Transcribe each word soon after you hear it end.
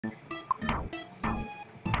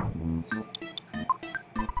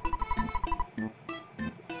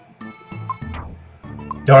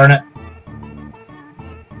Darn it.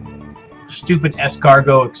 Stupid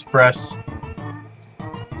Escargot Express.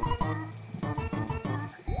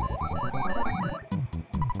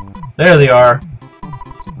 There they are.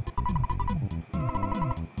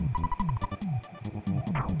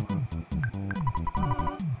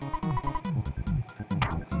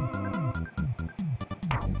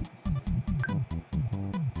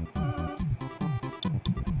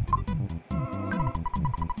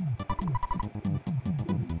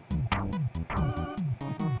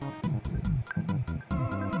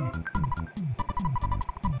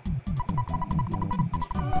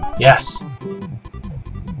 Yes.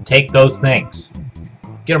 Take those things.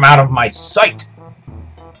 Get them out of my sight.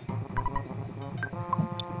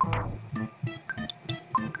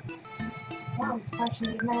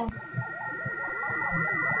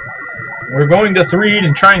 We're going to Threed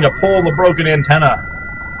and trying to pull the broken antenna.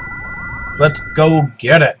 Let's go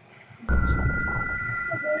get it.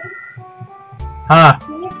 Huh?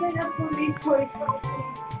 Can you clean up some of these toys for me,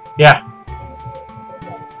 please? Yeah.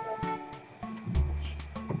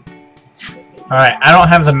 Alright, I don't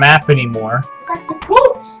have the map anymore.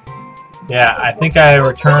 Yeah, I think I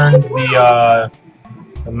returned the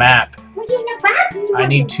map. I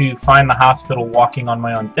need to find the hospital walking on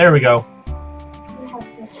my own. There we go.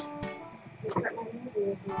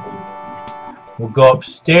 We'll go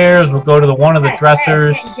upstairs, we'll go to one of the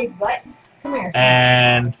dressers,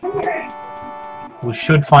 and we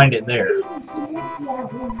should find it there.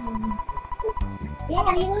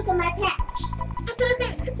 Daddy, look at my pet.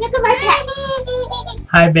 Look at my pet.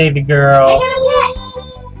 Hi, baby girl.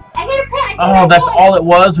 I got a pet. Oh, that's all it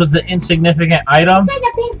was the insignificant item? I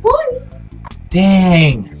got a big pony.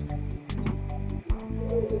 Dang.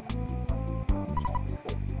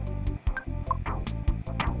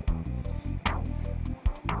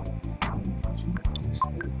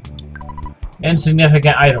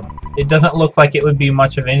 Insignificant item. It doesn't look like it would be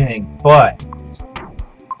much of anything, but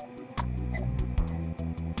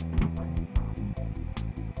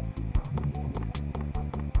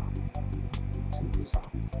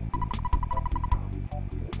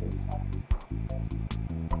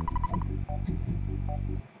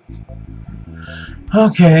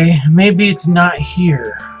okay, maybe it's not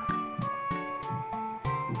here.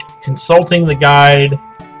 Consulting the guide.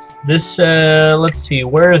 This, let's see,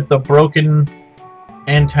 where is the broken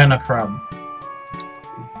antenna from?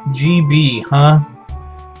 GB, huh?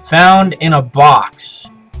 Found in a box.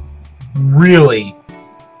 Really?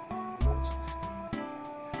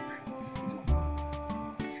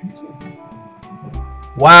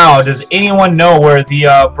 Wow, does anyone know where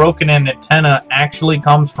the broken antenna actually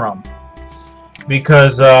comes from?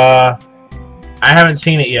 Because I haven't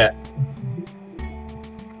seen it yet.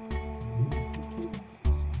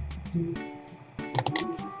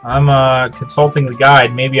 I'm consulting the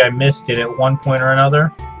guide. Maybe I missed it at one point or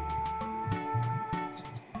another.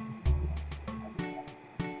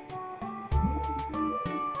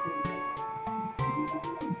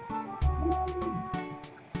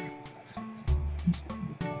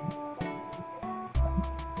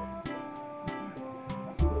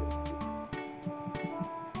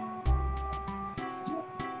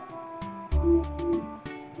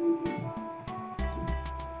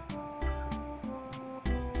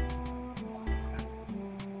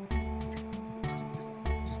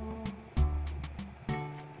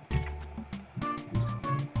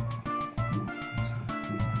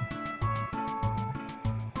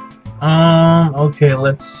 Okay,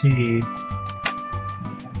 let's see.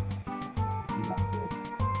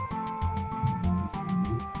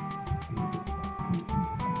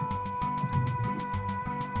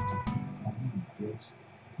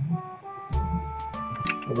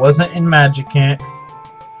 It wasn't in Magicant.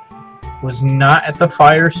 Was not at the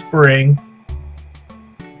Fire Spring.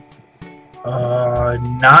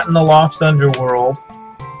 Not in the Lost Underworld.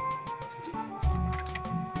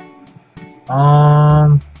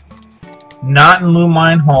 Not in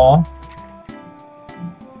Lumine Hall.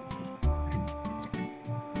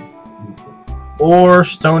 Or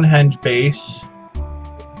Stonehenge Base.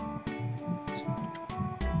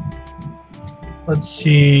 Let's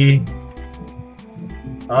see.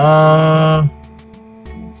 Not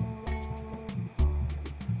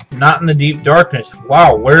in the Deep Darkness.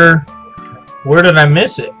 Wow, where did I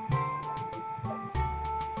miss it?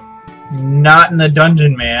 Not in the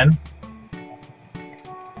Dungeon Man.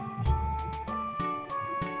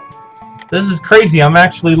 This is crazy. I'm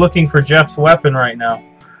actually looking for Jeff's weapon right now.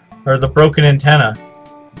 Or the broken antenna.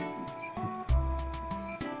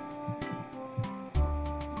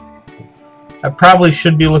 I probably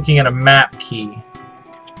should be looking at a map key.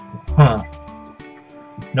 Huh.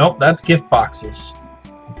 Nope, that's gift boxes.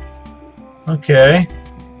 Okay.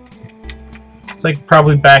 It's like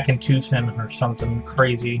probably back in Tucson or something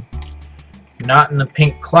crazy. Not in the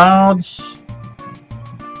pink clouds.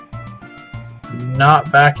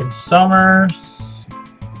 Not back in Summers.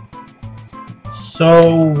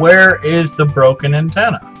 So where is the broken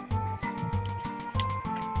antenna?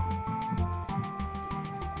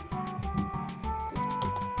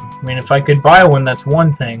 I mean, if I could buy one, that's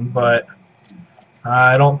one thing, but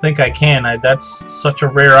I don't think I can. That's such a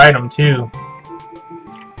rare item, too.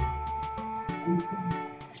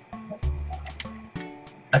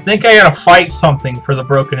 I think I gotta fight something for the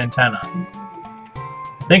broken antenna.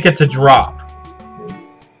 I think it's a drop.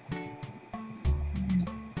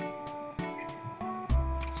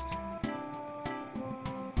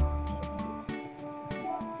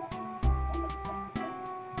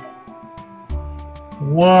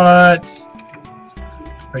 What?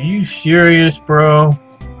 Are you serious, bro?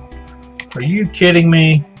 Are you kidding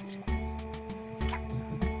me?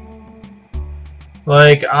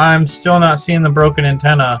 Like, I'm still not seeing the broken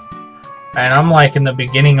antenna, and I'm like in the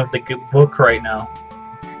beginning of the book right now.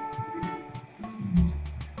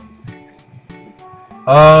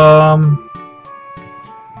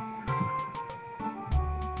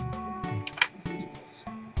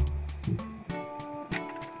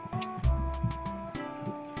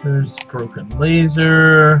 There's broken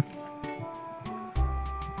laser,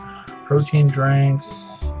 protein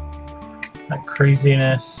drinks, that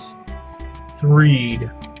craziness.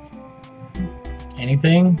 Threed.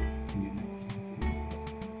 Anything?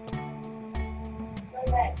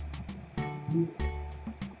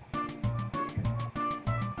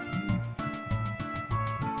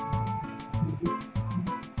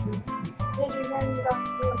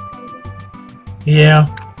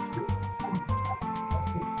 Yeah.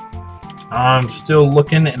 I'm still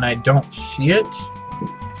looking and I don't see it.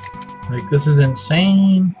 Like, this is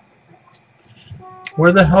insane.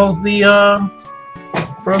 Where the hell's the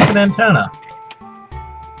broken antenna?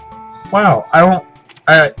 Wow,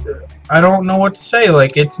 I don't know what to say.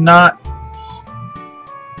 Like, it's not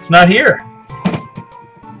here.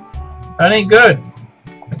 That ain't good.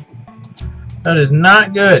 That is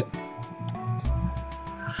not good.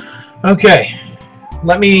 Okay,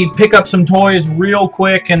 let me pick up some toys real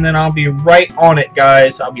quick and then I'll be right on it,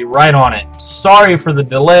 guys. I'll be right on it. Sorry for the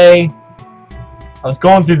delay. I was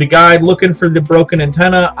going through the guide looking for the broken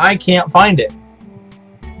antenna. I can't find it.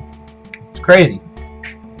 It's crazy.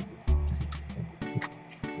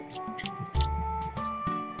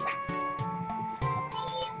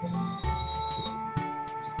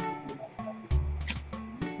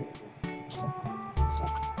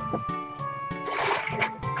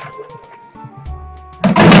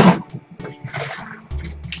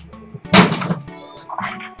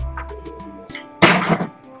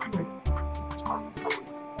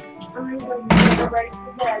 I'm ready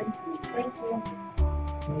for bed. Thank you.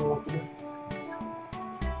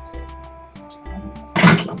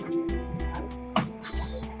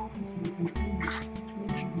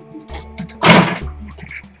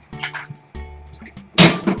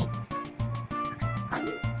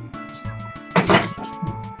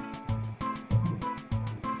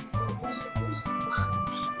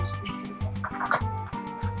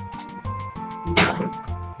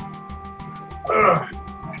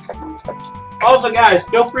 Also, guys,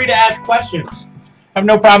 feel free to ask questions. I have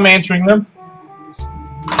no problem answering them.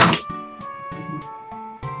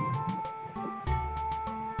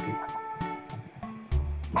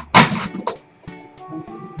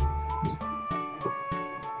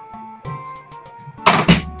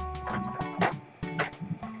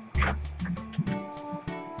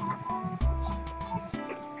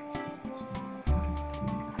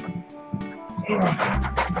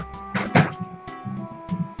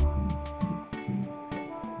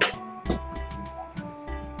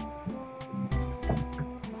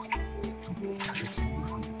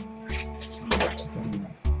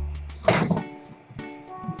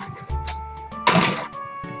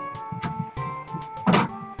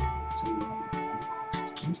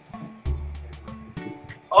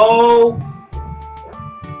 Oh.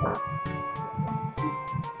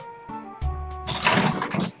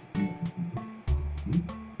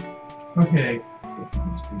 Okay.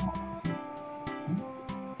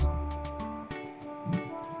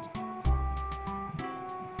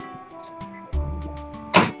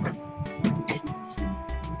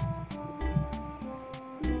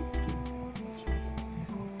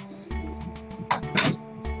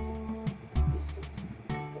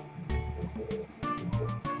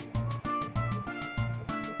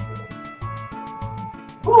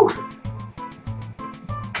 Whew.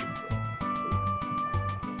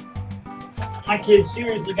 My kids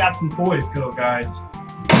seriously got some toys go, guys.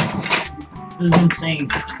 This is insane.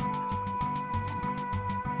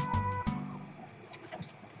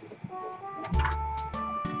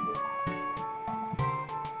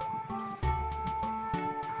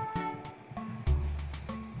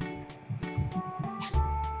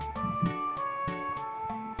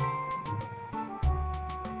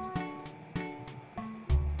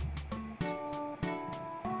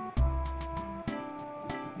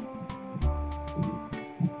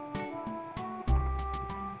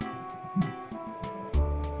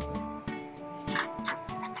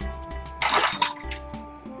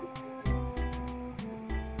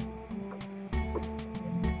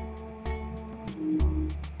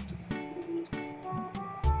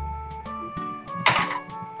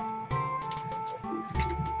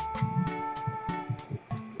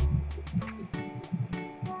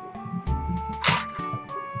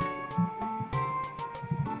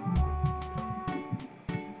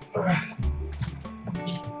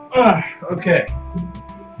 Okay.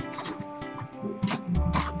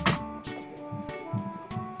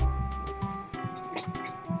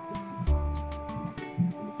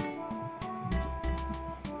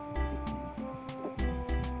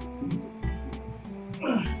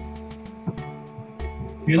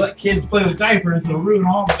 If you let kids play with diapers, they'll ruin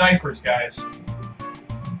all the diapers, guys.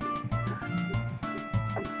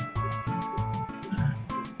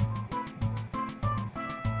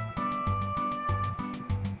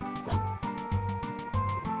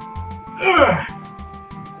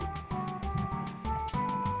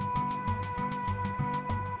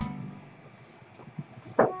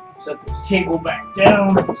 Set this table back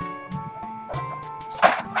down.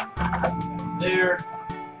 There.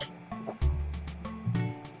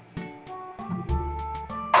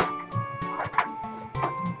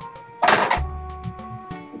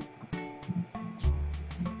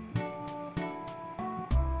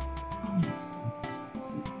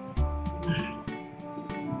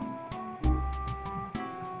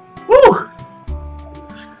 Woo!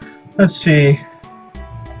 Let's see.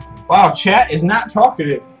 Wow, chat is not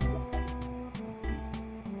talkative.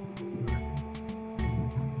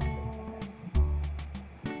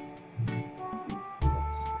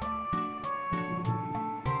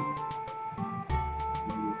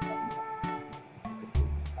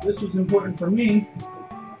 This was important for me.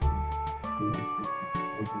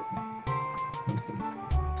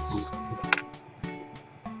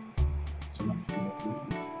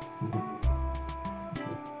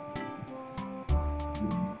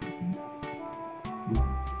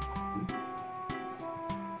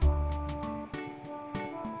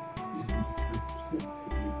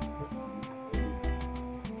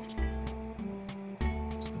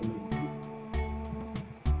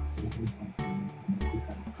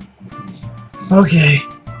 Okay.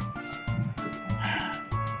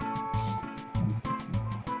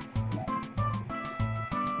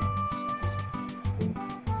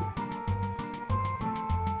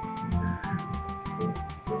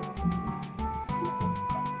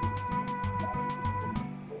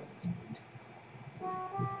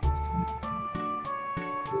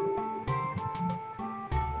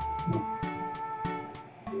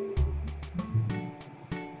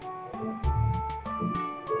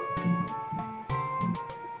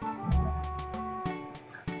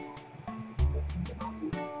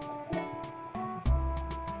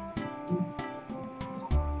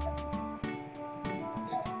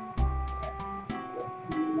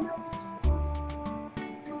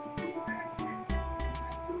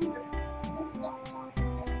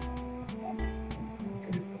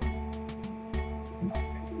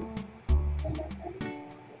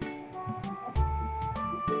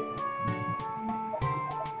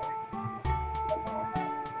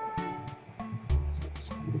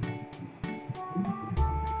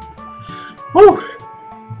 Whew.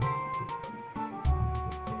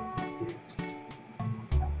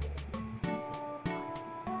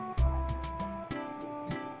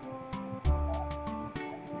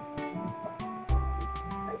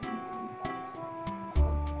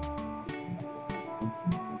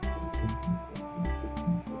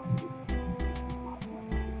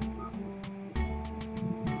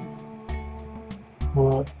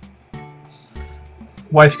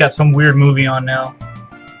 Wife's got some weird movie on now.